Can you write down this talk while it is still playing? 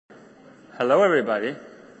Hello, everybody.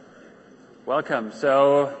 Welcome.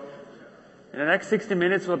 So, in the next 60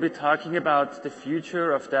 minutes, we'll be talking about the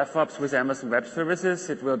future of DevOps with Amazon Web Services.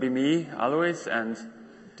 It will be me, Alois, and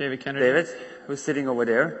David, who's sitting over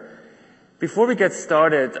there. Before we get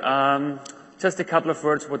started, just a couple of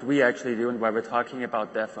words what we actually do and why we're talking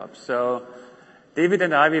about DevOps. So, David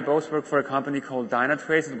and I, we both work for a company called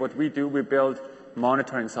Dynatrace, and what we do, we build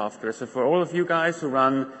monitoring software. So for all of you guys who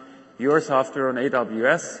run your software on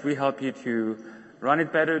AWS, we help you to run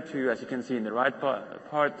it better, to, as you can see in the right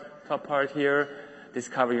top part here,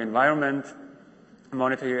 discover your environment,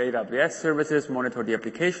 monitor your AWS services, monitor the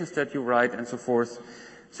applications that you write, and so forth.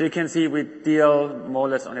 So you can see we deal more or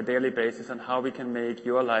less on a daily basis on how we can make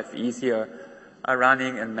your life easier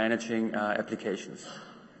running and managing applications.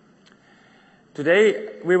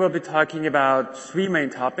 Today, we will be talking about three main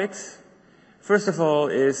topics. First of all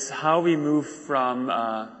is how we move from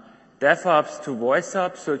DevOps to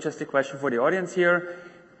VoiceOps. So just a question for the audience here.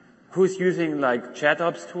 Who's using like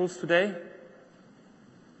ChatOps tools today?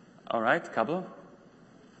 All right, couple.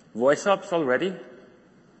 VoiceOps already?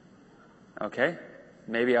 Okay,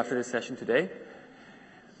 maybe after the session today.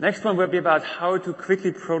 Next one will be about how to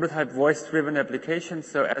quickly prototype voice-driven applications.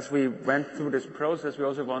 So as we went through this process, we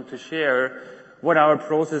also want to share what our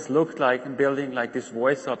process looked like in building like this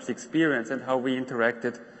VoiceOps experience and how we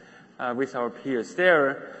interacted with our peers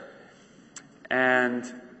there. And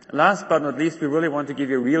last but not least, we really want to give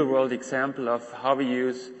you a real-world example of how we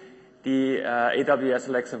use the AWS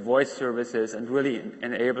Alexa voice services and really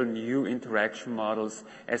enable new interaction models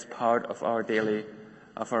as part of our daily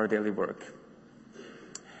work.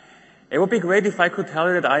 It would be great if I could tell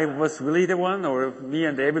you that I was really the one, or me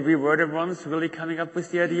and David, we were the ones really coming up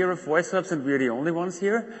with the idea of VoiceOps, and we're the only ones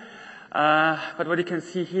here. But what you can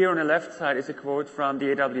see here on the left side is a quote from the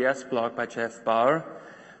AWS blog by Jeff Bauer,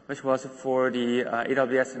 which was for the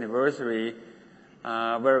AWS anniversary,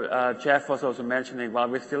 where Jeff was also mentioning, while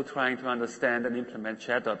we're still trying to understand and implement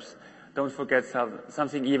ChatOps, don't forget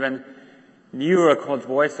something even newer called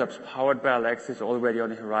VoiceOps, powered by Alexa, is already on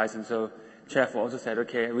the horizon. So Jeff also said,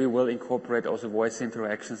 okay, we will incorporate also voice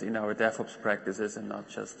interactions in our DevOps practices and not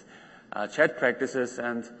just chat practices.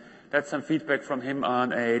 And that's some feedback from him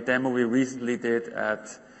on a demo we recently did at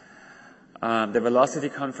the Velocity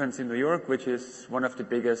conference in New York, which is one of the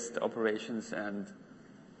biggest operations and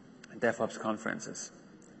DevOps conferences.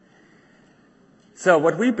 So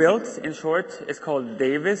what we built, in short, is called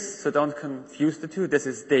Davis. So don't confuse the two. This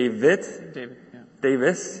is David. David, yeah.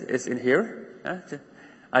 Davis is in here.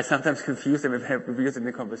 I sometimes confuse them if I use it in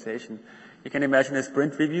the conversation. You can imagine a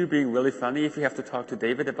sprint review being really funny if you have to talk to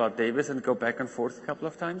David about Davis and go back and forth a couple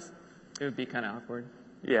of times. It would be kind of awkward.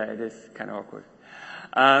 Yeah, it is kind of awkward.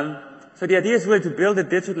 So the idea is really to build a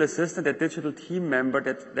digital assistant, a digital team member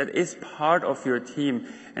that is part of your team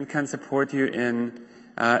and can support you in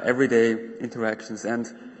everyday interactions. And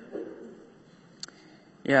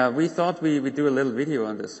yeah, we thought we'd do a little video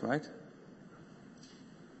on this, right?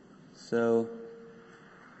 So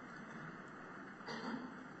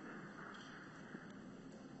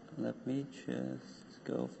let me just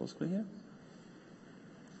go full screen here.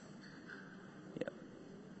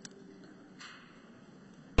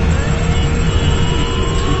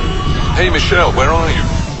 Hey Michelle, where are you?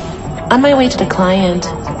 On my way to the client.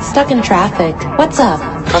 Stuck in traffic. What's up?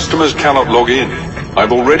 Customers cannot log in.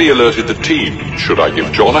 I've already alerted the team. Should I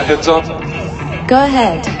give John a heads up? Go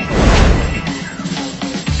ahead.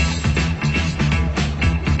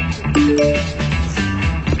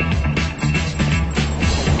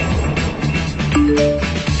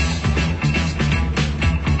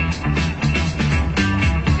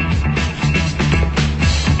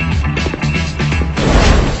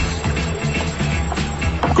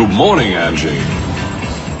 Good morning, Angie.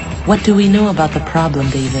 What do we know about the problem,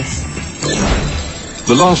 Davis?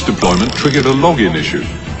 The last deployment triggered a login issue.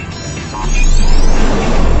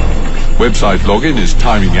 Website login is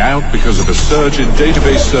timing out because of a surge in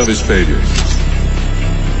database service failures.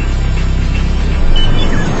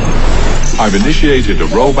 I've initiated a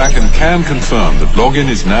rollback and can confirm that login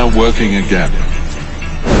is now working again.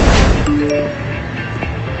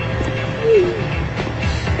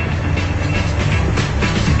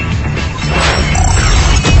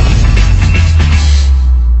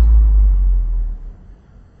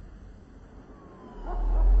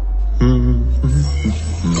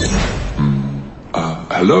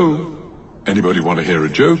 Hello? Anybody want to hear a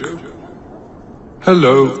joke?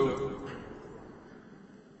 Hello?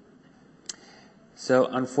 So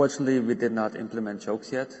unfortunately, we did not implement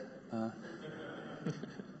jokes yet.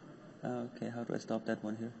 Okay, how do I stop that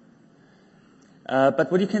one here?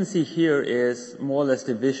 But what you can see here is more or less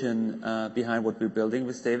the vision behind what we're building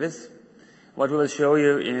with Davis. What we will show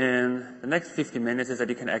you in the next 50 minutes is that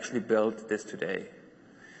you can actually build this today.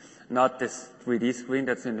 Not this 3D screen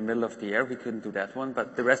that's in the middle of the air. We couldn't do that one,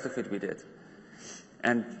 but the rest of it we did.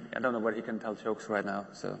 And I don't know whether he can tell jokes right now,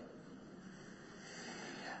 so.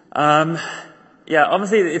 Yeah,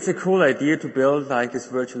 obviously it's a cool idea to build like this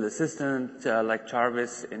virtual assistant, like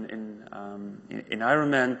Jarvis in Iron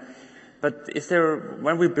Man. But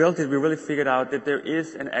when we built it, we really figured out that there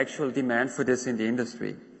is an actual demand for this in the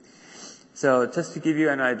industry. So just to give you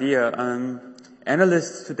an idea,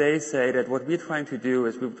 analysts today say that what we're trying to do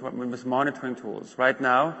is with monitoring tools. Right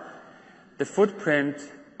now, the footprint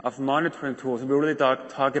of monitoring tools, we really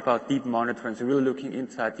talk about deep monitoring, so really looking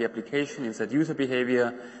inside the application, inside user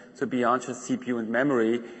behavior, so beyond just CPU and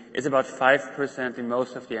memory, is about 5% in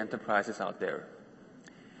most of the enterprises out there.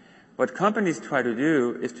 What companies try to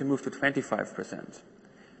do is to move to 25%.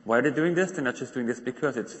 Why are they doing this? They're not just doing this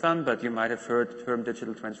because it's fun, but you might have heard the term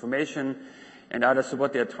digital transformation and others. So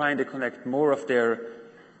what they're trying to connect more of their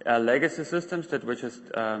legacy systems that were just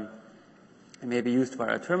maybe used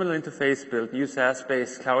via a terminal interface, build new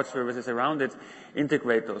SaaS-based cloud services around it,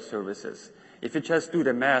 integrate those services. If you just do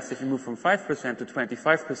the math, if you move from 5% to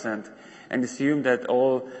 25% and assume that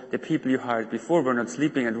all the people you hired before were not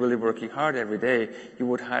sleeping and really working hard every day, you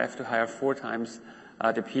would have to hire 4 times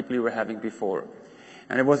the people you were having before.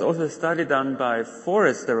 And there was also a study done by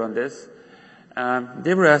Forrester on this.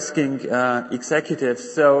 They were asking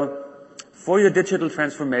executives, so for your digital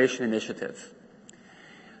transformation initiative,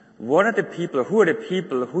 who are the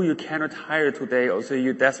people who you cannot hire today, also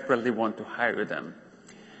you desperately want to hire them?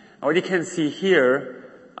 And what you can see here,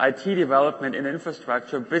 IT development and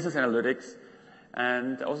infrastructure, business analytics,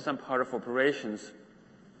 and also some part of operations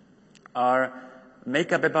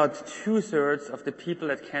make up about 2/3 of the people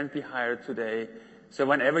that can't be hired today. So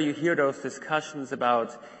whenever you hear those discussions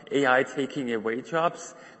about AI taking away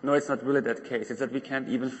jobs, no, it's not really that case. It's that we can't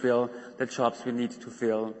even fill the jobs we need to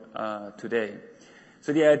fill today.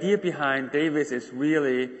 So the idea behind Davis is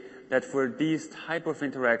really that for these type of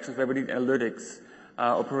interactions where we need analytics,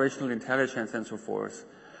 operational intelligence and so forth,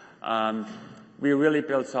 we really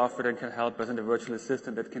build software that can help us in the virtual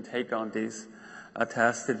assistant that can take on these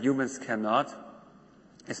tasks that humans cannot,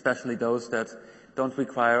 especially those that don't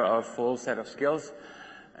require our full set of skills,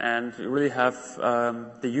 and really have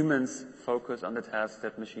the humans focus on the tasks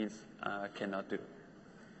that machines cannot do.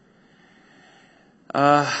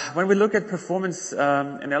 When we look at performance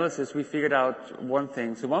analysis, we figured out one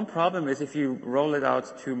thing. So one problem is if you roll it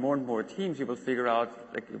out to more and more teams, you will figure out,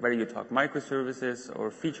 like whether you talk microservices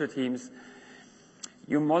or feature teams,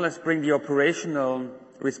 you more or less bring the operational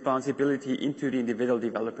responsibility into the individual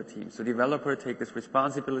developer team. So developer take these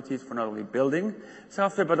responsibilities for not only building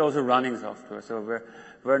software, but also running software. So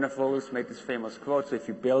Werner Vogels made this famous quote, so if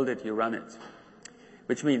you build it, you run it.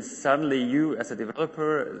 Which means suddenly you, as a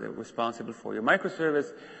developer, responsible for your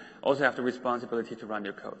microservice, also have the responsibility to run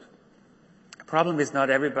your code. The problem is not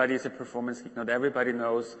everybody is a performance geek. Not everybody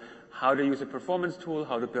knows how to use a performance tool,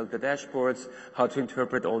 how to build the dashboards, how to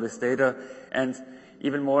interpret all this data, and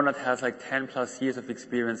even more not has like 10+ years of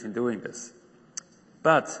experience in doing this.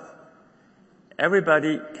 But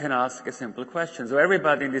everybody can ask a simple question. So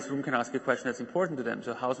everybody in this room can ask a question that's important to them.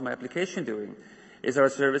 So how's my application doing? Is our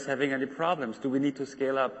service having any problems? Do we need to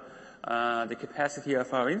scale up the capacity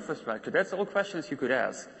of our infrastructure? That's all questions you could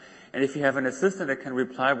ask. And if you have an assistant that can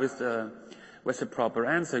reply with the proper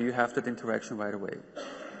answer, you have that interaction right away.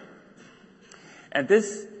 And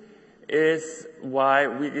this is why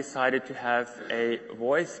we decided to have a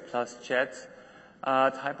voice plus chat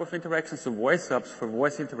type of interaction. So voice ops for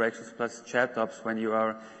voice interactions plus chat ops when you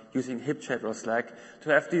are using HipChat or Slack, to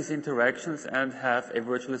have these interactions and have a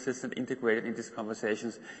virtual assistant integrated in these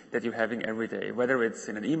conversations that you're having every day, whether it's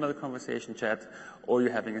in an email conversation chat or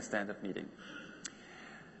you're having a stand-up meeting.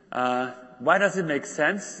 Why does it make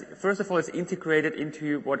sense? First of all, it's integrated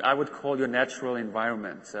into what I would call your natural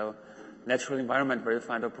environment. So natural environment where you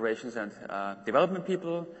find operations and development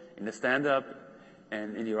people in the stand-up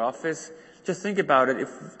and in your office. Just think about it.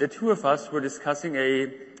 If the two of us were discussing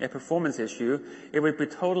a performance issue, it would be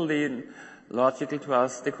totally logical to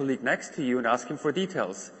ask the colleague next to you and ask him for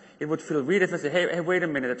details. It would feel weird if I say, hey, wait a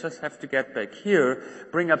minute, I just have to get back here,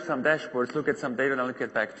 bring up some dashboards, look at some data, and I'll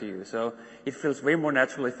get back to you. So it feels way more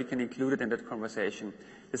natural if we can include it in that conversation.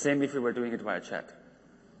 The same if we were doing it via chat.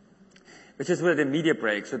 Which is where the media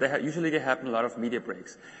breaks. So usually they happen a lot of media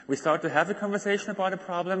breaks. We start to have a conversation about a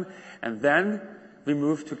problem, and then we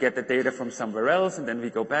move to get the data from somewhere else, and then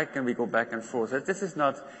we go back and forth. So this is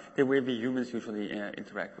not the way we humans usually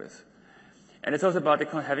interact with. And it's also about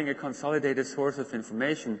having a consolidated source of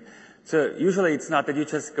information. So usually it's not that you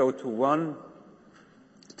just go to one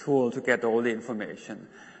tool to get all the information.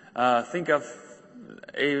 Think of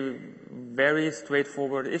a very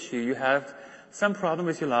straightforward issue. You have some problem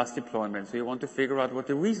with your last deployment, so you want to figure out what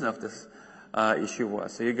the reason of this issue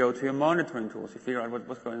was. So you go to your monitoring tools, you figure out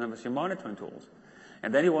what's going on with your monitoring tools.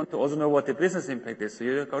 And then you want to also know what the business impact is, so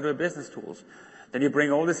you go to your business tools. Then you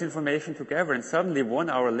bring all this information together, and suddenly 1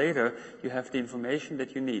 hour later, you have the information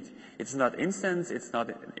that you need. It's not instant, it's not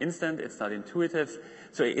intuitive,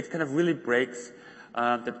 so it kind of really breaks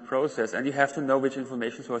the process, and you have to know which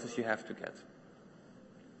information sources you have to get.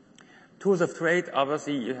 Tools of trade,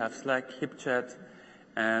 obviously, you have Slack, HipChat,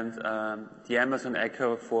 and the Amazon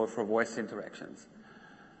Echo for voice interactions.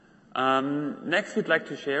 Next, we'd like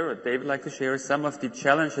to share, or Dave would like to share, some of the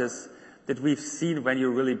challenges that we've seen when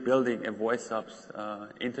you're really building a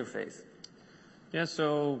VoiceOps interface. Yeah,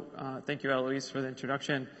 so thank you, Eloise, for the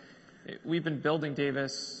introduction. We've been building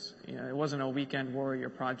Davis. It wasn't a weekend warrior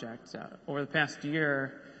project. Over the past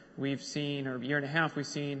year, we've seen, or year and a half, we've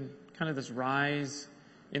seen kind of this rise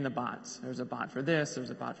in the bots. There's a bot for this, there's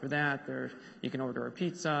a bot for that. You can order a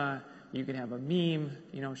pizza, you can have a meme,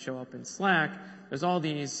 show up in Slack. There's all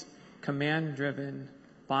these command-driven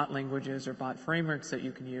bot languages or bot frameworks that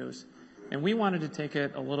you can use. And we wanted to take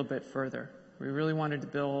it a little bit further. We really wanted to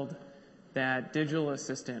build that digital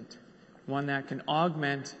assistant, one that can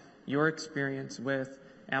augment your experience with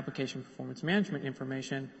application performance management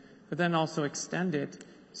information, but then also extend it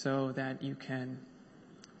so that you can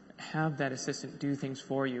have that assistant do things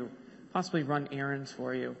for you, possibly run errands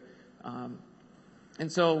for you. And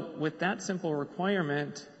so with that simple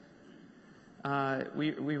requirement,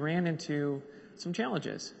 we ran into some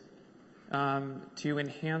challenges to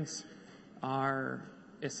enhance our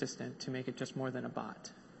assistant, to make it just more than a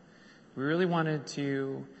bot. We really wanted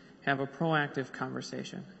to have a proactive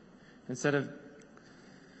conversation. Instead of,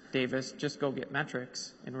 Davis, just go get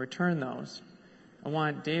metrics and return those, I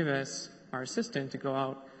want Davis, our assistant, to go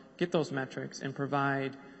out, get those metrics, and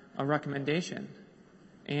provide a recommendation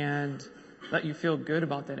and let you feel good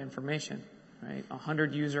about that information, right?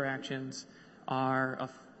 100 user actions are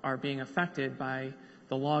being affected by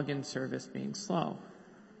the login service being slow.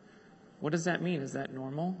 What does that mean? Is that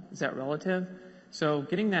normal? Is that relative? So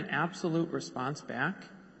getting that absolute response back,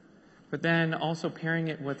 but then also pairing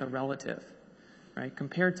it with a relative, right?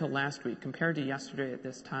 Compared to last week, compared to yesterday at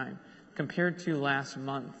this time, compared to last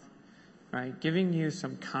month, right? Giving you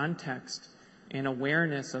some context and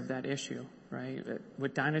awareness of that issue, right?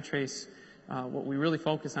 With Dynatrace, what we really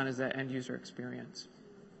focus on is that end user experience.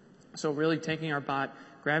 So really taking our bot,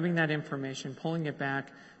 grabbing that information, pulling it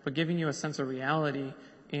back, but giving you a sense of reality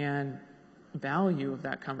and value of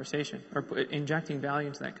that conversation, or injecting value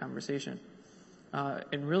into that conversation.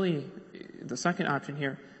 And really, the second option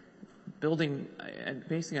here, building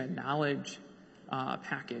basically a knowledge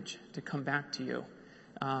package to come back to you.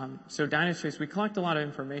 So Dynatrace, we collect a lot of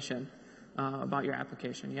information about your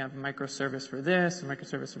application. You have a microservice for this, a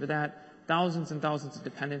microservice for that, thousands and thousands of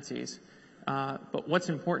dependencies. But what's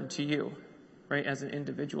important to you, right, as an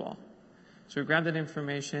individual? So we grab that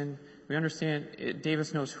information. We understand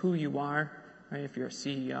Davis knows who you are, right? If you're a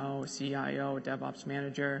CEO, a CIO, a DevOps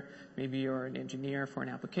manager, maybe you're an engineer for an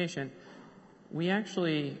application. We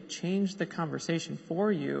actually change the conversation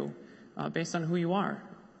for you based on who you are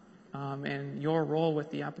and your role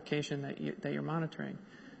with the application that you're monitoring.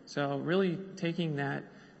 So really taking that,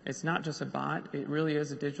 it's not just a bot, it really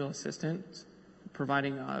is a digital assistant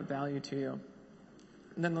providing value to you.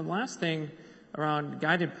 And then the last thing around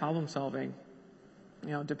guided problem solving,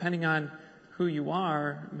 depending on who you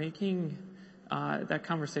are, making that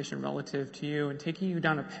conversation relative to you and taking you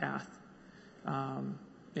down a path, an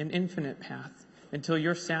infinite path, until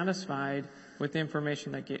you're satisfied with the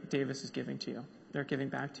information that Davis is giving to you. They're giving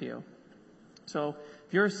back to you. So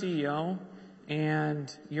if you're a CEO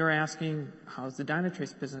and you're asking, how's the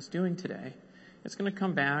Dynatrace business doing today? It's going to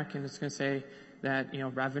come back and it's going to say that,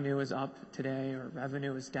 revenue is up today or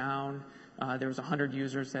revenue is down. There was 100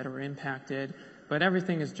 users that were impacted, but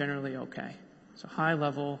everything is generally okay. So high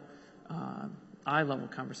level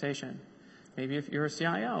conversation. Maybe if you're a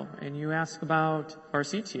CIO and you ask about, or a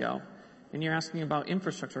CTO, and you're asking about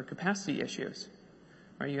infrastructure capacity issues,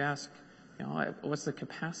 or you ask, what's the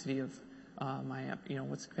capacity of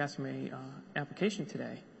what's the capacity of my application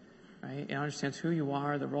today, right? And understands who you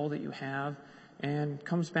are, the role that you have, and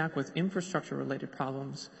comes back with infrastructure-related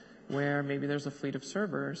problems where maybe there's a fleet of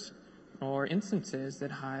servers or instances that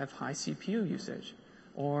have high CPU usage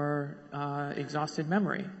or exhausted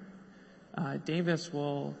memory. Davis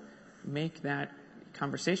will make that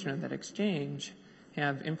conversation or that exchange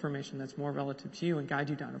have information that's more relative to you and guide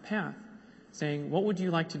you down a path, saying, what would you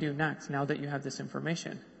like to do next now that you have this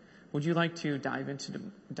information? Would you like to dive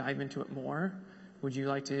into it more? Would you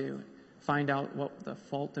like to find out what the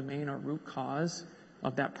fault domain or root cause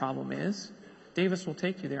of that problem is? Davis will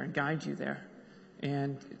take you there and guide you there.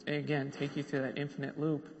 And again, take you through that infinite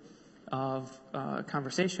loop of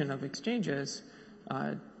conversation, of exchanges,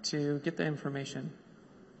 to get the information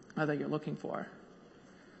that you're looking for.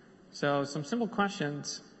 So some simple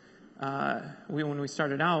questions, when we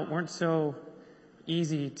started out, weren't so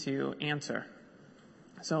easy to answer.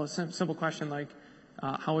 So a simple question like,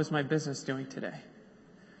 how is my business doing today?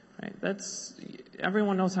 Right?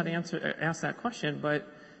 Everyone knows how to ask that question, but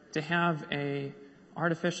to have a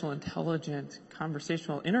artificial intelligent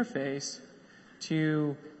conversational interface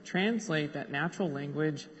to translate that natural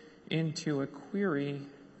language into a query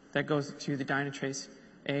that goes to the Dynatrace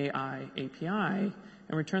AI API and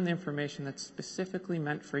return the information that's specifically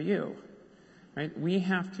meant for you. Right? We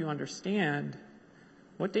have to understand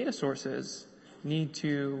what data sources we need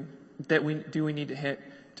to hit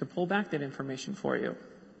to pull back that information for you.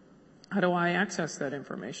 How do I access that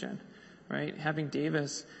information? Right? Having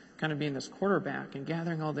Davis kind of being this quarterback and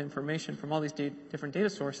gathering all the information from all these different data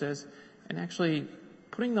sources and actually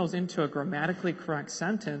putting those into a grammatically correct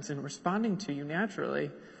sentence and responding to you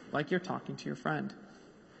naturally like you're talking to your friend.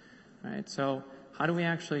 Right? So how do we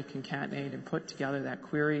actually concatenate and put together that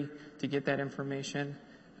query to get that information?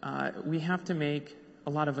 We have to make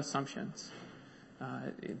a lot of assumptions.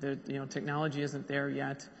 Technology isn't there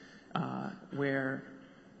yet where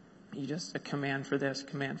you just a command for this,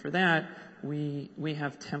 command for that. We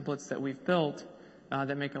have templates that we've built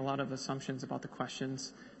that make a lot of assumptions about the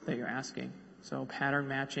questions that you're asking. So pattern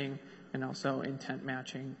matching and also intent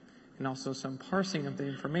matching and also some parsing of the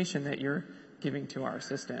information that you're giving to our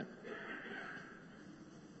assistant.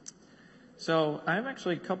 So I have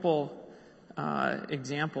actually a couple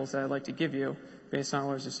examples that I'd like to give you based on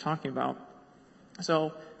what I was just talking about.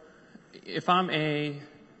 So if I'm a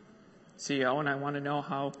CEO and I want to know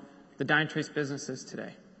how the Dynatrace business is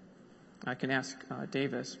today, I can ask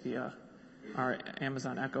Davis via our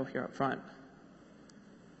Amazon Echo here up front.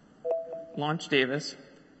 Launch Davis.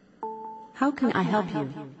 How can I help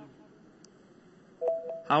you?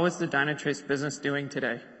 How is the Dynatrace business doing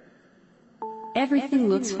today? Everything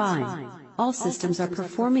looks fine. All systems are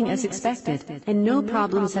performing as expected, and no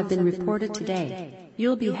problems have been reported today.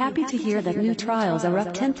 You'll be happy to hear that new trials are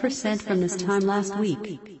up 10% from this time last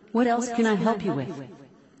week. What else can I help you with?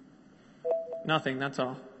 Nothing, that's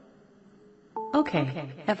all. Okay,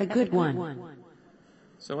 have a good one.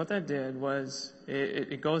 So what that did was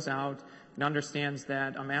it goes out and understands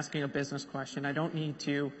that I'm asking a business question. I don't need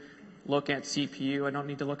to look at CPU. I don't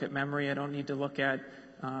need to look at memory. I don't need to look at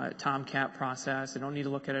Tomcat process. I don't need to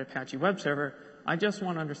look at an Apache web server. I just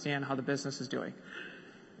want to understand how the business is doing.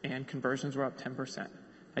 And conversions were up 10%.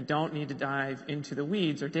 I don't need to dive into the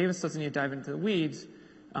weeds, or Davis doesn't need to dive into the weeds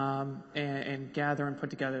and gather and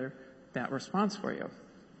put together that response for you.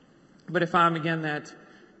 But if I'm, again, that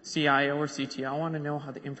CIO or CTO, I want to know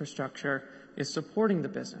how the infrastructure is supporting the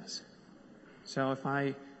business. So if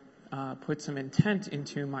I put some intent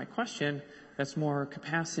into my question that's more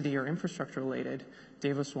capacity or infrastructure related,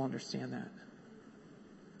 Davis will understand that.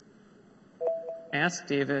 Ask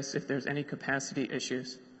Davis if there's any capacity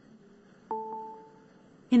issues.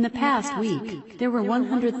 In the past week, there were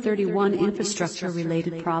 131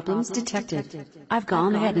 infrastructure-related problems detected. I've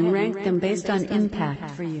gone ahead and ranked them based on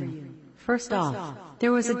impact for you. First off,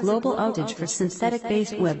 there was a global outage for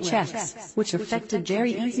synthetic-based web checks, which affected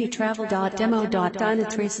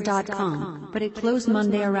jerryeasytravel.demo.dynatrace.com, but it closed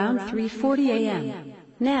Monday around 3:40 a.m.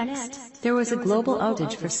 Next, there was a global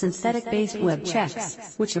outage for synthetic-based web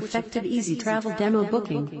checks, which affected Easy Travel demo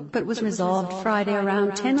booking, but was resolved Friday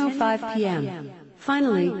around 10:05 p.m.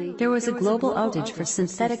 Finally, there was a global outage for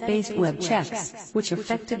synthetic-based web checks, which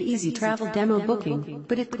affected Easy Travel demo booking,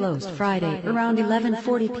 but it closed Friday around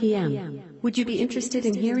 11:40 p.m. Would you be interested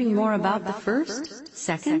in hearing more about the first,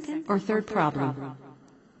 second, or third problem?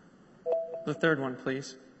 The third one,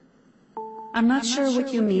 please. I'm not sure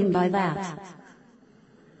what you mean by that.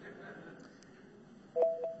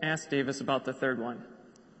 Ask Davis about the third one.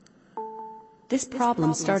 This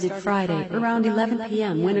problem started Friday around 11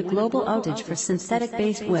 p.m. when a global outage for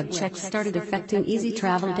synthetic-based web checks started affecting Easy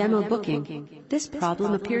Travel demo booking. This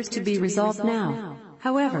problem appears to be resolved now.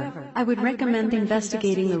 However, I would recommend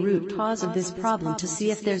investigating the root cause of this problem to see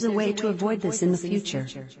if there's a way to avoid this in the future.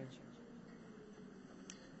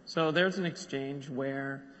 So there's an exchange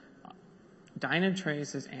where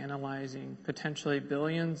Dynatrace is analyzing potentially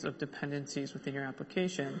billions of dependencies within your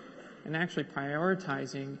application and actually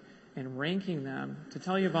prioritizing and ranking them to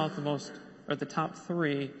tell you about the top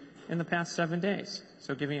 3 in the past 7 days.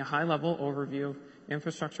 So giving a high-level overview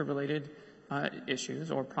infrastructure-related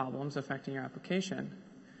issues or problems affecting your application.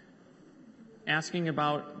 Asking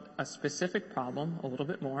about a specific problem a little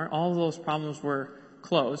bit more. All of those problems were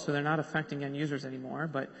closed, so they're not affecting end users anymore,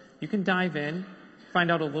 but you can dive in,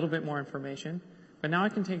 find out a little bit more information. But now I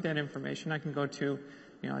can take that information, I can go to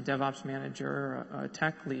a DevOps manager or a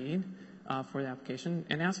tech lead for the application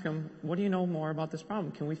and ask them, what do you know more about this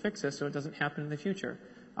problem? Can we fix this so it doesn't happen in the future?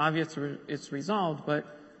 Obviously, it's resolved, but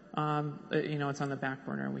it's on the back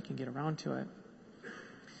burner and we can get around to it.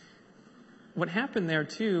 What happened there,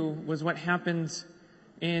 too, was what happens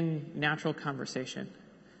in natural conversation,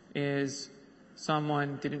 is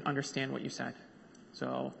someone didn't understand what you said.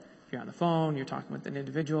 So if you're on the phone, you're talking with an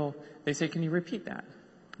individual, they say, can you repeat that?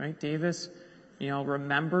 Right? Davis,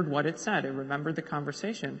 remembered what it said. It remembered the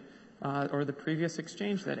conversation or the previous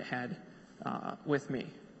exchange that it had with me.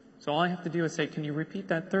 So all I have to do is say, can you repeat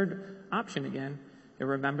that third option again? It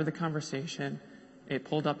remembered the conversation. It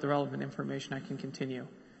pulled up the relevant information. I can continue.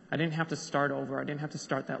 I didn't have to start over. I didn't have to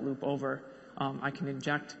start that loop over. I can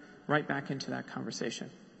inject right back into that conversation.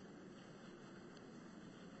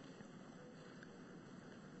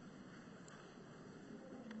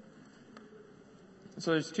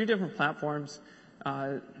 So there's two different platforms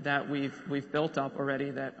that we've built up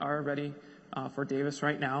already that are ready for Davis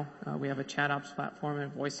right now. We have a ChatOps platform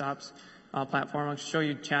and VoiceOps platform. I'll show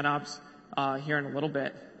you ChatOps here in a little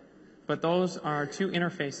bit. But those are two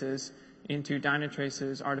interfaces into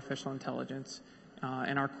Dynatrace's artificial intelligence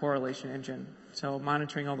and our correlation engine. So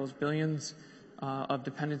monitoring all those billions of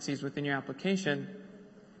dependencies within your application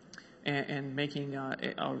and making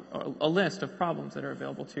a list of problems that are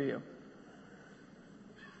available to you.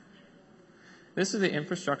 This is the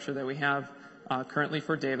infrastructure that we have currently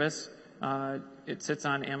for Davis. It sits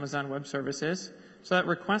on Amazon Web Services. So that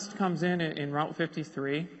request comes in Route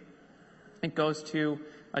 53. It goes to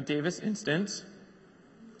a Davis instance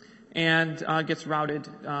and gets routed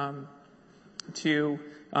to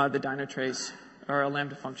the Dynatrace or a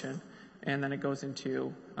Lambda function, and then it goes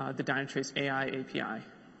into the Dynatrace AI API.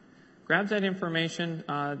 Grabs that information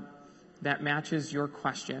that matches your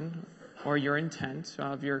question or your intent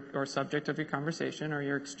or subject of your conversation or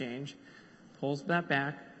your exchange, pulls that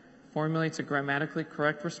back, formulates a grammatically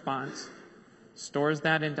correct response, stores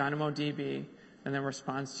that in DynamoDB, and then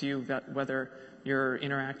responds to you whether you're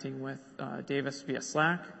interacting with Davis via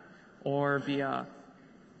Slack or via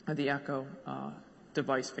the Echo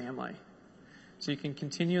device family. So you can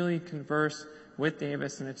continually converse with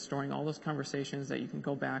Davis, and it's storing all those conversations that you can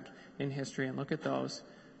go back in history and look at those.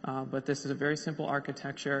 But this is a very simple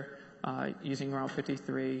architecture using Route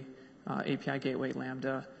 53, API Gateway,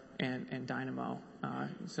 Lambda, and Dynamo.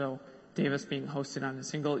 So Davis being hosted on a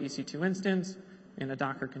single EC2 instance in a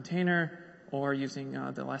Docker container or using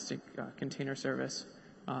the Elastic Container Service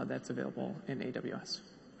that's available in AWS.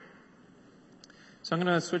 So I'm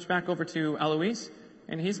going to switch back over to Eloise,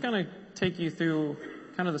 and he's going to take you through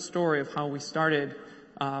kind of the story of how we started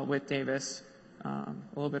with Davis a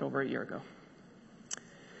little bit over a year ago.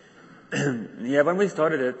 Yeah, when we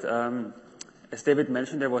started it, as David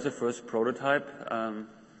mentioned, there was a first prototype. And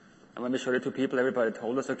when we showed it to people, everybody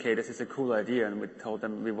told us, okay, this is a cool idea. And we told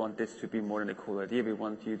them, we want this to be more than a cool idea. We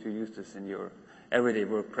want you to use this in your everyday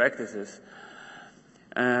work practices.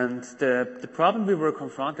 And the problem we were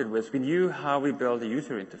confronted with, we knew how we build a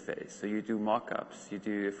user interface. So you do mock-ups, you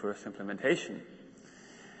do a first implementation.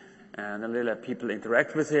 And then you let people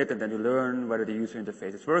interact with it, and then you learn whether the user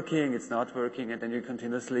interface is working, it's not working, and then you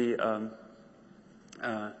continuously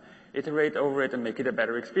iterate over it and make it a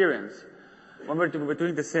better experience. When we're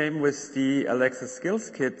doing the same with the Alexa Skills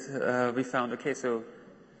Kit, we found, okay, so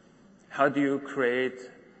how do you create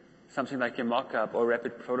something like a mock-up or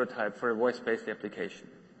rapid prototype for a voice-based application?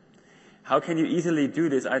 How can you easily do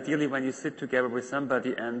this? Ideally, when you sit together with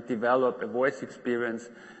somebody and develop a voice experience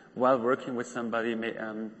while working with somebody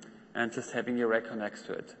and just having your record next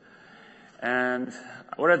to it. And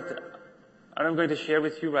what I'm going to share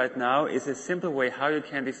with you right now is a simple way how you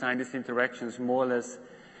can design these interactions more or less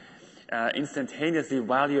instantaneously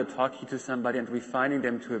while you're talking to somebody and refining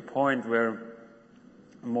them to a point where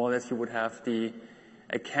more or less you would have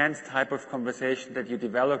a canned type of conversation that your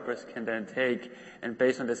developers can then take and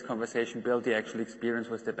based on this conversation build the actual experience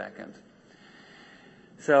with the backend.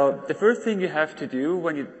 So the first thing you have to do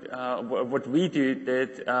when what we did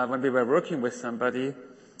when we were working with somebody,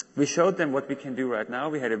 we showed them what we can do right now.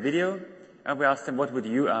 We had a video and we asked them, what would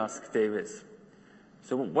you ask Davis?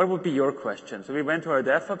 So what would be your question? So we went to our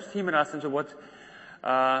DevOps team and asked them, so what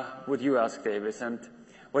would you ask Davis? And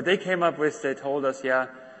what they came up with, they told us, yeah,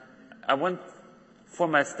 I want for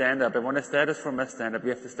my stand-up. I want a status for my stand-up. We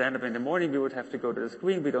have the stand-up in the morning. We would have to go to the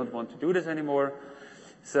screen. We don't want to do this anymore.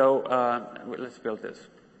 So let's build this.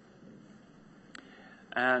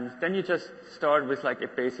 And then you just start with like a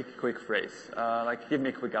basic quick phrase, like give me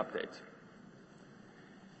a quick update.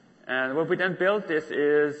 And what we then built, this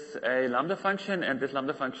is a Lambda function, and this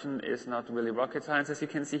Lambda function is not really rocket science, as you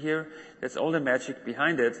can see here. That's all the magic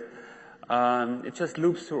behind it. It just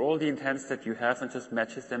loops through all the intents that you have and just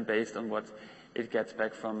matches them based on what it gets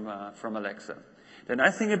back from Alexa. The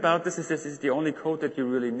nice thing about this is the only code that you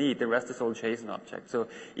really need. The rest is all JSON objects. So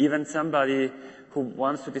even somebody who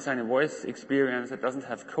wants to design a voice experience that doesn't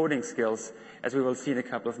have coding skills, as we will see in a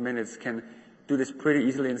couple of minutes, can do this pretty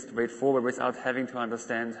easily and straightforward without having to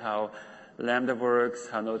understand how Lambda works,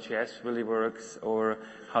 how Node.js really works, or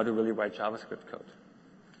how to really write JavaScript code.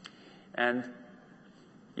 And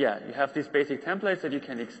yeah, you have these basic templates that you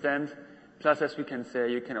can extend. Plus, as we can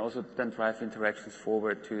say, you can also then drive interactions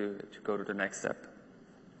forward to go to the next step.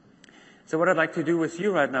 So what I'd like to do with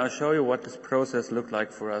you right now is show you what this process looked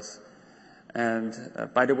like for us. And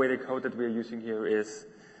by the way, the code that we're using here is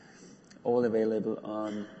all available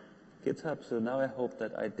on GitHub. So now I hope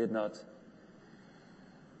that I did not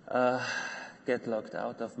get locked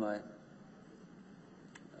out of my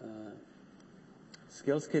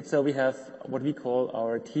skills kit. So we have what we call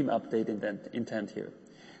our team update intent here.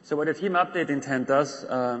 So what a team update intent does,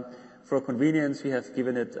 for convenience, we have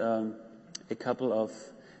given it a couple of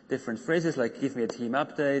different phrases, like give me a team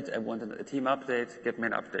update, I want a team update, get me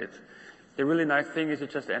an update. The really nice thing is you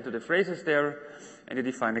just enter the phrases there, and you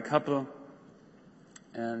define a couple.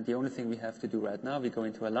 And the only thing we have to do right now, we go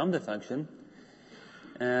into a Lambda function,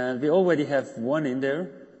 and we already have one in there.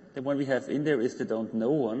 The one we have in there is the don't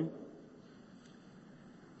know one.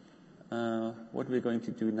 What we're going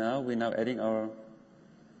to do now, we're now adding our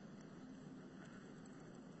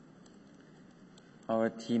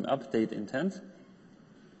team update intent.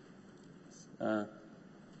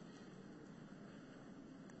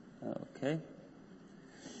 Okay.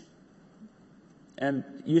 And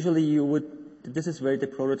usually this is where the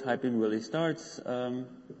prototyping really starts, where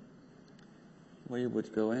you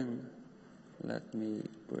would go in. Let me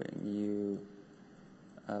bring you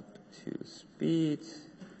up to speed.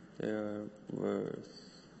 There were,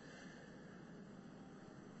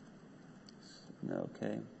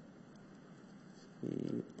 okay,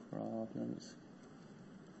 3 problems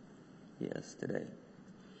yesterday.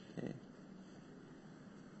 Okay.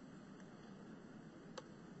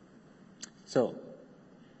 So,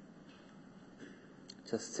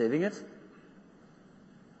 just saving it.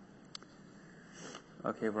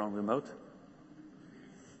 Okay, wrong remote.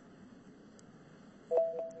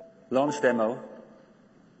 Launch demo.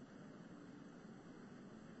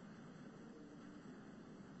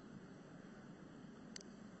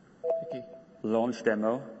 Okay. Launch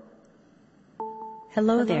demo.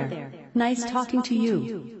 Hello there. Nice talking to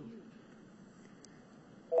you.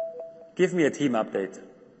 Give me a team update.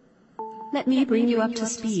 Let me bring you up to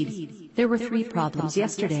speed. There were 3 problems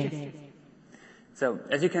yesterday. So,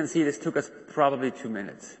 as you can see, this took us probably 2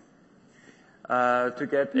 minutes to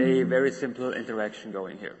get a very simple interaction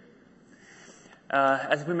going here.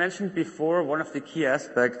 As we mentioned before, one of the key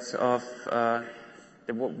aspects of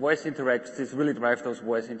the voice interactions is really drive those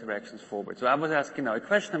voice interactions forward. So I was asking now a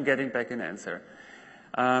question, I'm getting back an answer.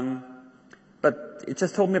 But it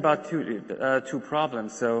just told me about two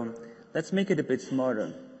problems, so let's make it a bit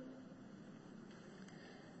smarter.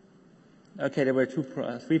 Okay, there were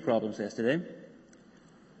 3 problems yesterday.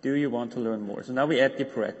 Do you want to learn more? So now we add the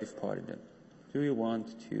proactive part in it. Do you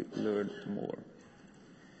want to learn more?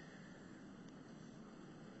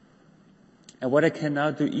 And what I can now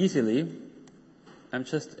do easily, I'm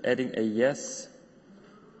just adding a yes.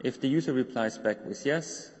 If the user replies back with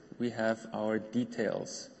yes, we have our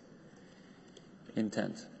details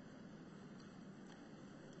intent.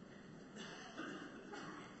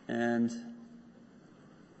 And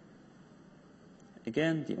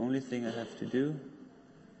again, the only thing I have to do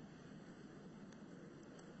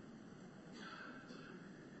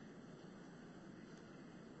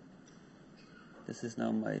this is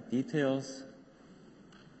now my details.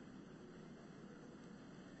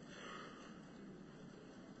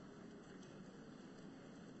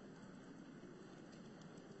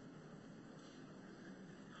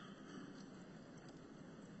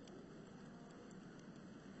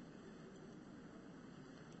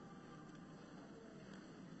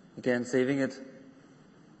 Again, saving it.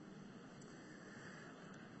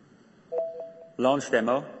 Launch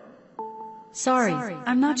demo. Sorry,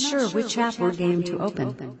 I'm not sure which app or game to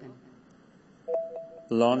open.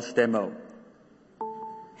 Launch demo.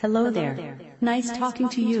 Hello there. Nice talking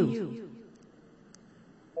to you.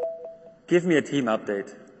 Give me a team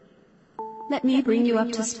update. Let me bring you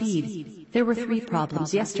up to speed. There were 3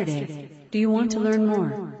 problems yesterday. Do you want to learn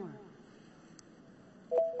more?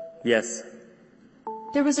 Yes.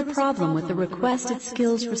 There was a problem with the requested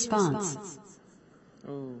skills response.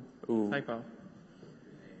 Ooh. Typo.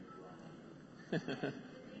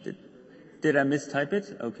 Did I mistype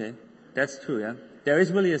it? Okay. That's true, yeah. There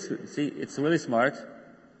is really see, it's really smart.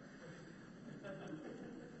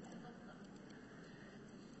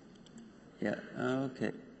 Yeah,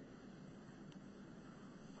 okay.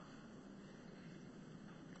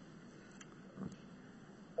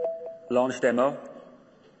 Launch demo.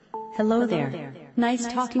 Hello there.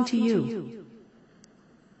 Nice talking to you.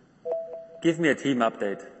 Give me a team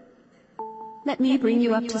update. Let me bring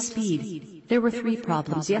you up to speed. There were 3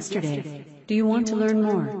 problems yesterday. Do you want to learn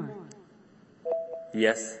more?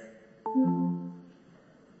 Yes.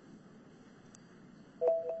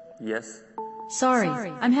 Yes. Sorry,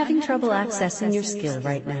 I'm having trouble accessing your skill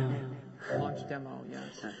right now. Launch demo,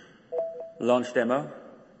 yes. Launch demo.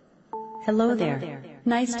 Hello there.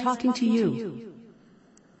 Nice talking to you.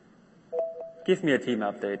 Give me a team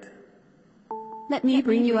update. Let me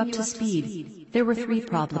bring you up to speed. There were 3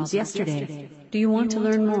 problems yesterday. Do you want to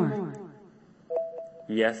learn more?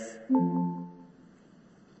 Yes.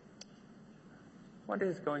 What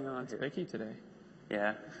is going on here? Picky today.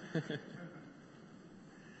 Yeah.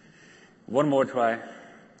 One more try.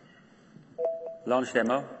 Launch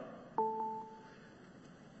demo.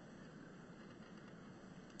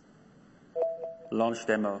 Launch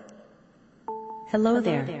demo. Hello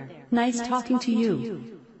there. Nice talking to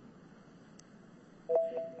you.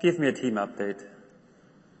 Give me a team update.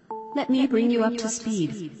 Let me bring you up to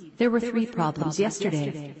speed. There were 3 problems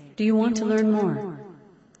yesterday. Do you want to learn more?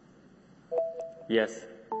 Yes.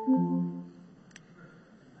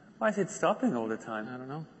 Why is it stopping all the time? I don't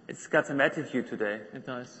know. It's got some attitude today. It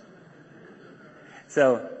does.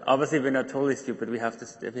 So obviously we're not totally stupid. We have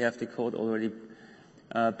the code already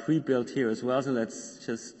pre-built here as well. So let's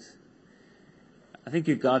just. I think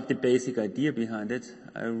you got the basic idea behind it.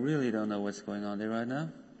 I really don't know what's going on there right now.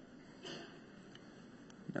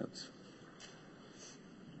 Notes.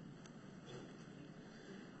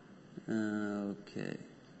 Okay.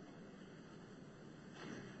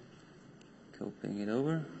 Copying it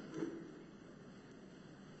over.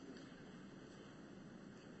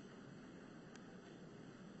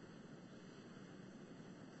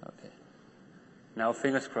 Okay. Now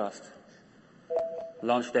fingers crossed.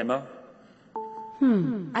 Launch demo.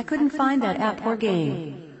 I couldn't find that app or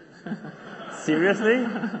game. Seriously?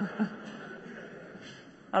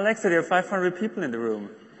 Alexa, there are 500 people in the room.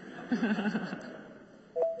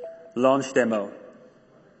 Launch demo.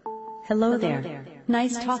 Hello there.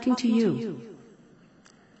 Nice talking to you.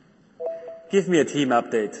 Give me a team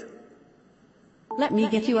update. Let me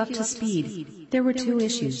get you up to speed. There were 2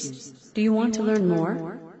 issues. Do you want to learn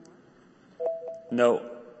more? No.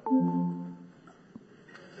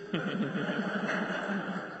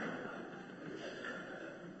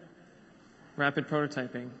 Rapid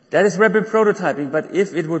prototyping. That is rapid prototyping, but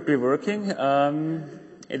if it would be working,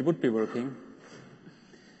 it would be working.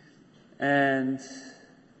 And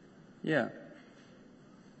yeah.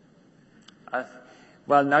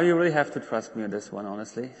 Well, now you really have to trust me on this one,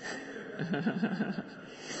 honestly.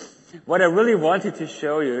 What I really wanted to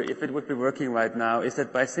show you, if it would be working right now, is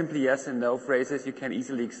that by simply yes and no phrases, you can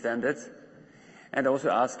easily extend it and also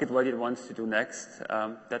ask it what it wants to do next.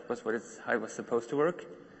 That was how it was supposed to work.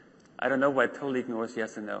 I don't know why it totally ignores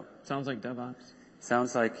yes and no. Sounds like DevOps.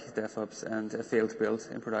 Sounds like DevOps and a failed build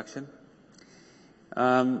in production.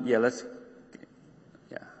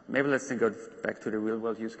 Maybe let's then go back to the real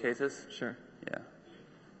world use cases. Sure. Yeah.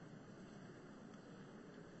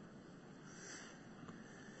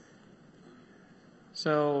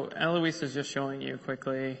 So Eloise is just showing you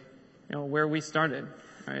quickly, where we started.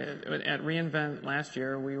 Right? At reInvent last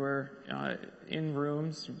year, we were in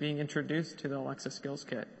rooms being introduced to the Alexa Skills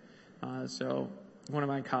Kit. So one of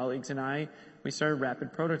my colleagues and I, we started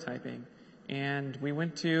rapid prototyping, and we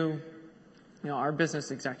went to our business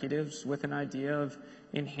executives with an idea of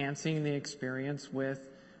enhancing the experience with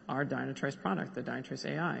our Dynatrace product, the Dynatrace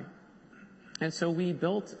AI. And so we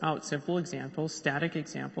built out simple examples, static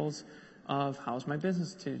examples of how's my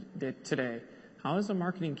business today? How is the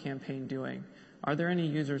marketing campaign doing? Are there any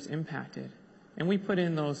users impacted? And we put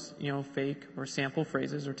in those, fake or sample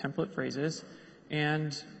phrases or template phrases,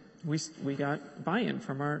 and we got buy-in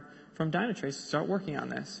from Dynatrace to start working on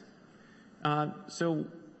this. So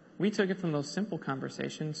we took it from those simple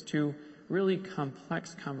conversations to really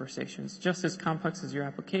complex conversations, just as complex as your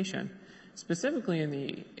application. Specifically in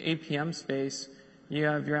the APM space, You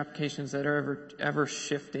have your applications that are ever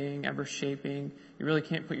shifting, ever shaping. You really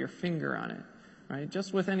can't put your finger on it, right?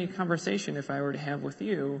 Just with any conversation, if I were to have with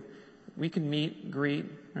you, we can meet, greet,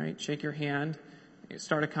 right? Shake your hand,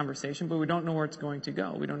 start a conversation, but we don't know where it's going to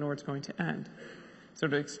go. We don't know where it's going to end. So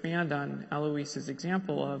to expand on Eloise's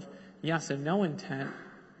example of yes and no intent,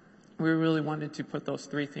 we really wanted to put those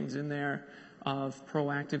three things in there of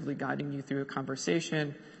proactively guiding you through a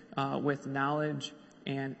conversation with knowledge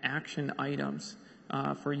and action items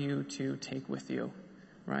for you to take with you,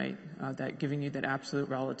 right? That giving you that absolute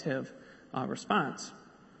relative response.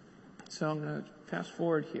 So I'm going to fast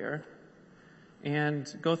forward here and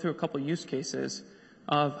go through a couple use cases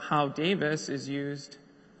of how Davis is used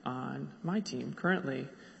on my team currently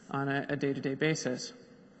on a day-to-day basis.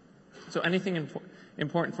 So anything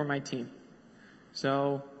important for my team.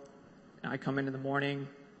 So I come in the morning,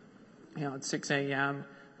 at 6 a.m.,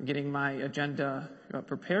 getting my agenda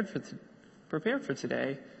prepared for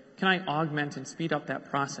today. Can I augment and speed up that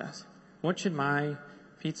process? What should my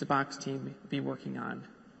Pizza Box team be working on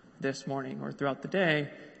this morning or throughout the day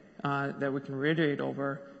that we can reiterate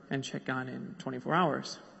over and check on in 24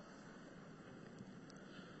 hours?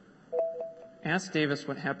 Ask Davis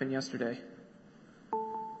what happened yesterday.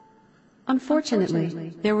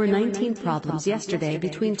 Unfortunately, there were 19 problems yesterday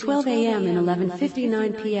between 12 a.m. and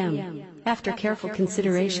 11:59 p.m. After careful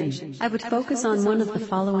consideration, I would focus on one of the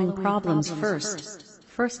following problems first.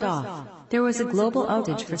 First off, there was a global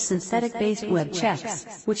outage for synthetic-based web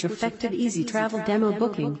checks, which affected Easy Travel demo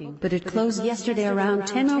booking, but it closed yesterday around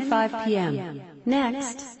 10:05 p.m.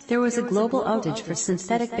 Next, there was a global outage for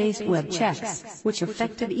synthetic-based web checks, which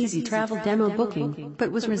affected Easy Travel demo booking,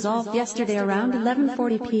 but was resolved yesterday around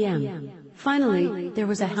 11:40 p.m. Finally, there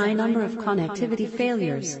was a high number of connectivity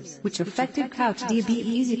failures, which affected CouchDB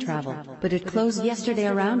Easy Travel, but it closed yesterday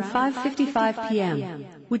around 5:55 p.m.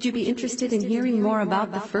 Would you be interested in hearing more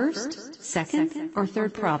about the first, second, or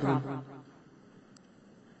third problem?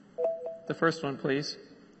 The first one, please.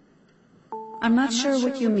 I'm not sure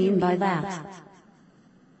what you mean by that.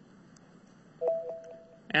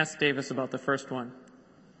 Ask Davis about the first one.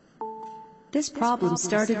 This problem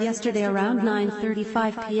started yesterday around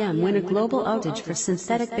 9:35 p.m. when a global outage for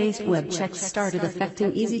synthetic-based web checks started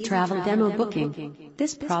affecting Easy Travel demo booking.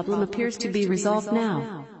 This problem appears to be resolved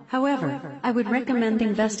now. However, I would recommend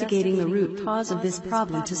investigating the root cause of this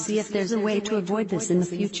problem to see if there's a way to avoid this in the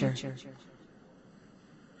future.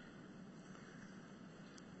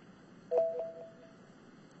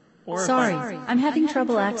 Sorry, I'm having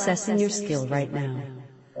trouble accessing your skill right now.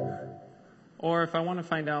 Or if I want to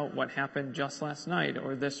find out what happened just last night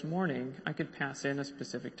or this morning, I could pass in a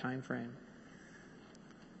specific time frame.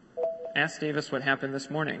 Ask Davis what happened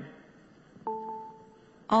this morning.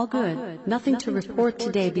 All good. Nothing to report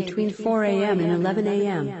today between 4 a.m. and 11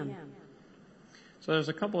 a.m. So there's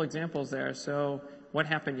a couple examples there. So what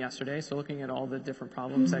happened yesterday? So looking at all the different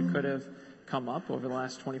problems that could have come up over the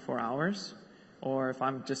last 24 hours. Or if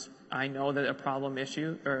I know that a problem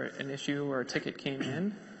issue or an issue or a ticket came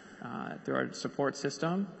in through our support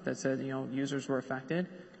system that said, users were affected,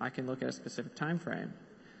 I can look at a specific time frame.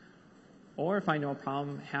 Or if I know a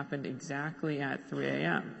problem happened exactly at 3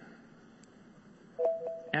 a.m.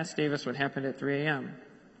 Ask Davis what happened at 3 a.m.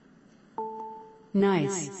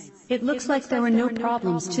 Nice. It looks like there were no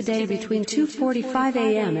problems today between 2:45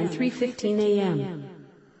 a.m. and 3:15 a.m.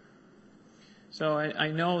 So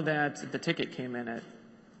I know that the ticket came in at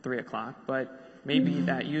 3 o'clock, but maybe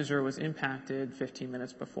that user was impacted 15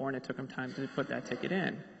 minutes before and it took them time to put that ticket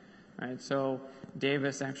in, right? So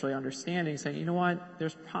Davis actually understanding, saying, you know what,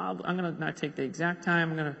 I'm going to not take the exact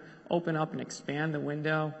time, I'm going to open up and expand the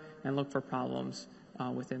window and look for problems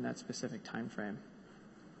within that specific time frame.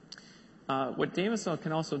 What Davis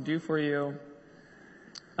can also do for you,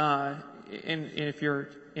 if you're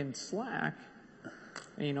in Slack,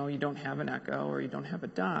 and you don't have an echo or you don't have a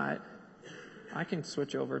dot, I can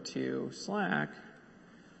switch over to Slack,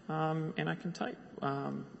 and I can type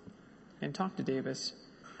and talk to Davis.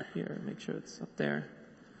 Here, make sure it's up there.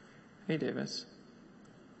 Hey, Davis.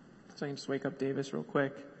 So I can just wake up Davis real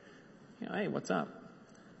quick. Hey, what's up?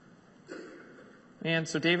 And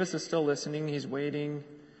so Davis is still listening. He's waiting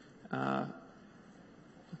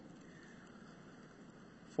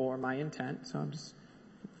for my intent. So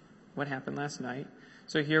what happened last night.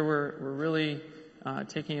 So here we're really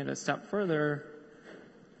taking it a step further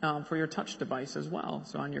for your touch device as well,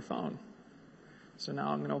 so on your phone. So now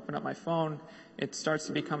I'm going to open up my phone. It starts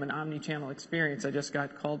to become an omni-channel experience. I just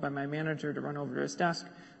got called by my manager to run over to his desk,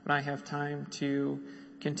 but I have time to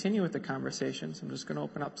continue with the conversation. So I'm just going to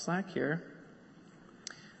open up Slack here.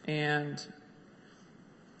 And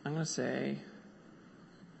I'm going to say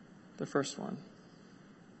the first one.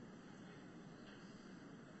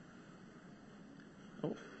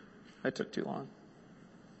 That took too long.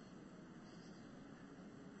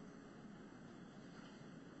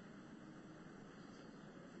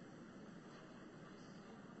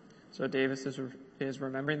 So Davis is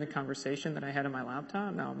remembering the conversation that I had on my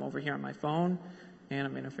laptop. Now I'm over here on my phone, and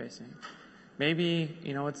I'm interfacing. Maybe,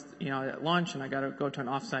 it's, at lunch and I got to go to an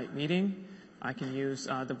offsite meeting. I can use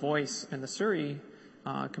the voice and the Siri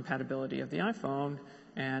compatibility of the iPhone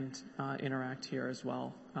and interact here as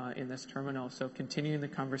well in this terminal. So continuing the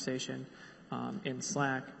conversation in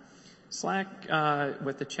Slack. Slack,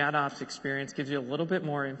 with the ChatOps experience, gives you a little bit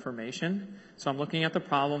more information. So I'm looking at the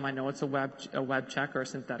problem. I know it's a web check or a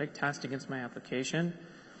synthetic test against my application.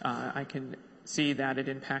 I can see that it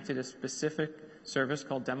impacted a specific service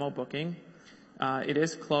called demo booking. It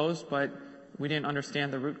is closed, but we didn't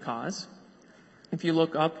understand the root cause. If you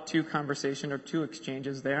look up to conversation or to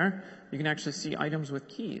exchanges there, you can actually see items with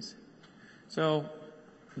keys. So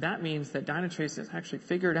that means that Dynatrace has actually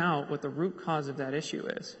figured out what the root cause of that issue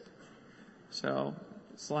is. So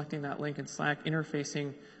selecting that link in Slack,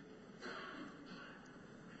 interfacing.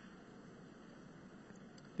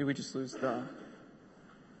 Did we just lose the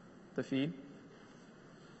feed?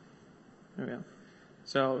 There we go.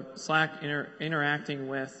 So Slack interacting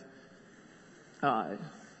with our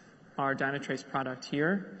Dynatrace product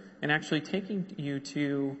here and actually taking you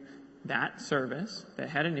to that service that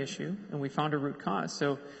had an issue, and we found a root cause.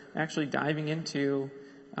 So actually diving into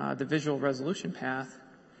the visual resolution path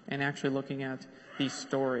and actually looking at the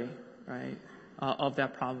story, right, of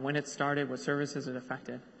that problem, when it started, what services it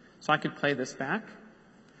affected. So I could play this back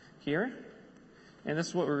here. And this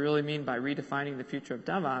is what we really mean by redefining the future of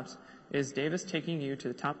DevOps, is Davis taking you to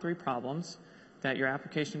the top 3 problems that your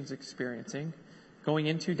application is experiencing, going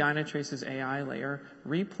into Dynatrace's AI layer,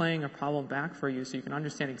 replaying a problem back for you so you can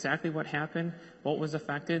understand exactly what happened, what was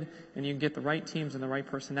affected, and you can get the right teams and the right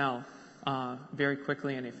personnel very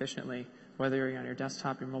quickly and efficiently, whether you're on your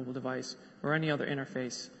desktop, your mobile device, or any other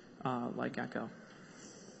interface like Echo.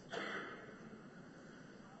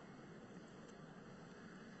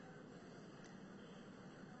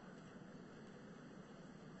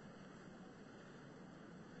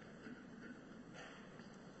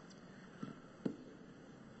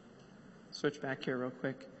 Switch back here real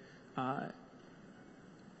quick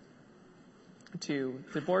to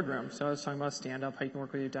the boardroom. So I was talking about stand-up, how you can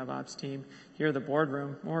work with your DevOps team. Here, the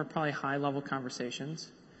boardroom, more probably high-level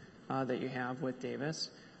conversations that you have with Davis.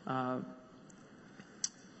 And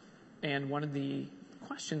one of the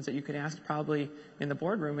questions that you could ask probably in the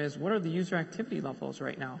boardroom is, what are the user activity levels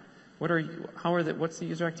right now? What's the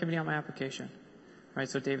user activity on my application? Right,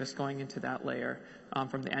 so Davis going into that layer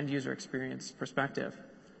from the end-user experience perspective.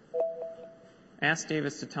 Ask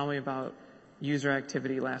Davis to tell me about user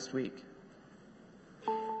activity last week.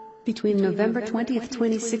 Between November 20th,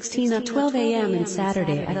 2016 at 12 a.m. and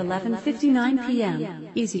Saturday at 11:59 p.m.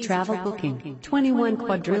 Easy travel booking.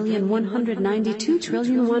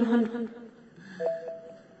 21,192,100,000,100.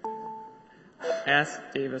 Ask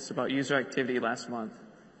Davis about user activity last month.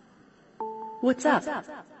 What's up?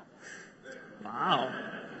 Wow.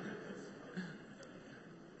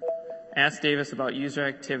 Ask Davis about user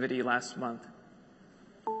activity last month.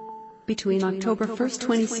 Between October 1st,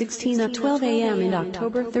 2016 at 12 a.m. and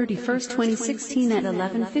October 31st, 2016 at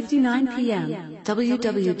 11:59 p.m.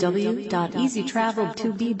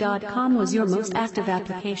 www.easytravel2b.com was your most active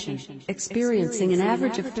application, experiencing an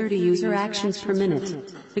average of 30 user actions per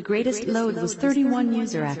minute. The greatest load was 31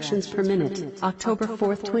 user actions per minute, October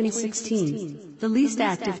 4th, 2016. The least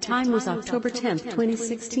active time was October 10th,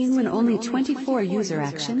 2016, when only 24 user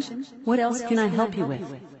actions. What else can I help you with?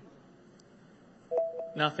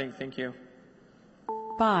 Nothing, thank you.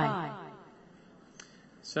 Bye.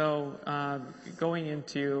 So going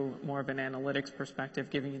into more of an analytics perspective,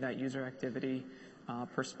 giving you that user activity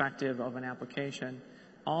perspective of an application,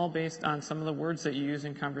 all based on some of the words that you use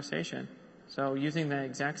in conversation. So using the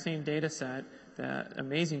exact same data set, the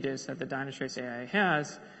amazing data set that Dynatrace AI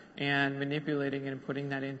has, and manipulating it and putting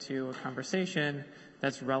that into a conversation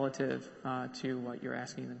that's relative to what you're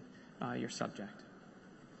asking your subject.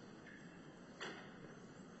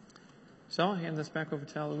 So I'll hand this back over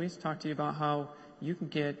to Eloise to talk to you about how you can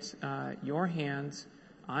get your hands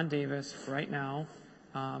on Davis right now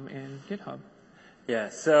in GitHub. Yeah,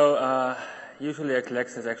 so usually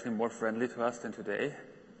Eclex is actually more friendly to us than today.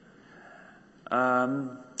 What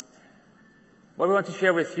we want to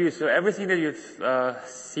share with you, so everything that you've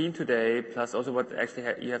seen today, plus also what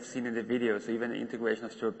actually you have seen in the video, so even the integration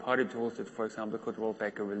of third-party tools that, for example, could roll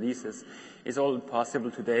back releases, is all possible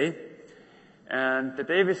today. And the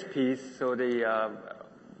Davis piece, so the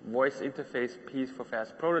voice interface piece for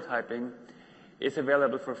fast prototyping, is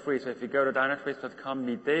available for free. So if you go to dynatrace.com,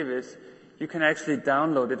 meet Davis, you can actually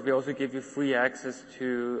download it. We also give you free access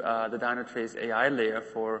to the Dynatrace AI layer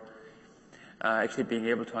for actually being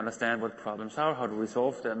able to understand what problems are, how to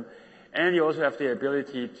resolve them. And you also have the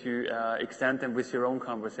ability to extend them with your own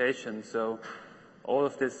conversation. So all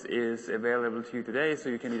of this is available to you today, so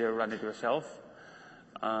you can either run it yourself,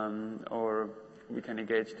 or we can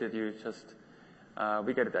engage that you just,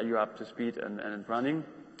 we get you up to speed and running.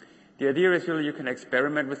 The idea is really you can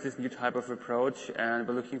experiment with this new type of approach, and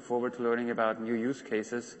we're looking forward to learning about new use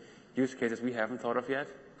cases we haven't thought of yet.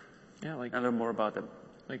 Yeah, like, and learn more about them.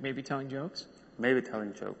 Like maybe telling jokes? Maybe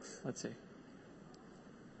telling jokes. Let's see.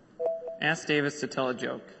 Ask Davis to tell a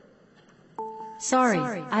joke. Sorry,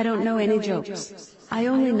 I don't know any jokes. I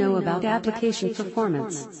only know about application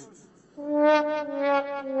performance.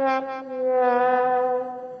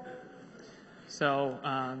 So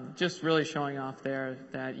just really showing off there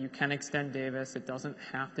that you can extend Davis. It doesn't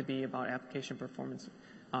have to be about application performance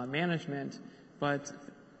management. But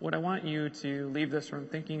what I want you to leave this room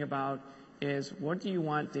thinking about is, what do you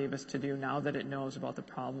want Davis to do now that it knows about the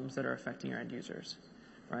problems that are affecting your end users,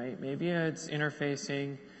 right? Maybe it's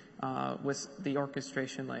interfacing with the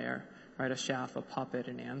orchestration layer, right? A Chef, a Puppet,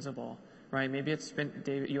 an Ansible, right? Maybe it's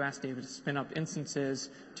you ask David to spin up instances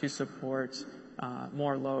to support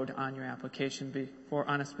more load on your application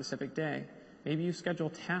on a specific day. Maybe you schedule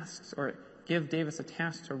tasks or give Davis a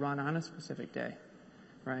task to run on a specific day,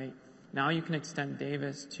 right? Now you can extend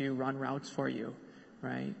Davis to run routes for you,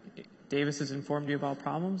 right? Davis has informed you about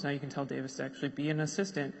problems. Now you can tell Davis to actually be an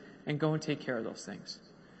assistant and go and take care of those things.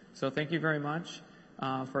 So thank you very much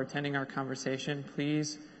for attending our conversation.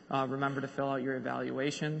 Please remember to fill out your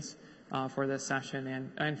evaluations for this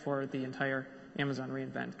session and for the entire Amazon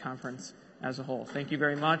reInvent conference as a whole. Thank you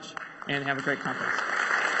very much, and have a great conference.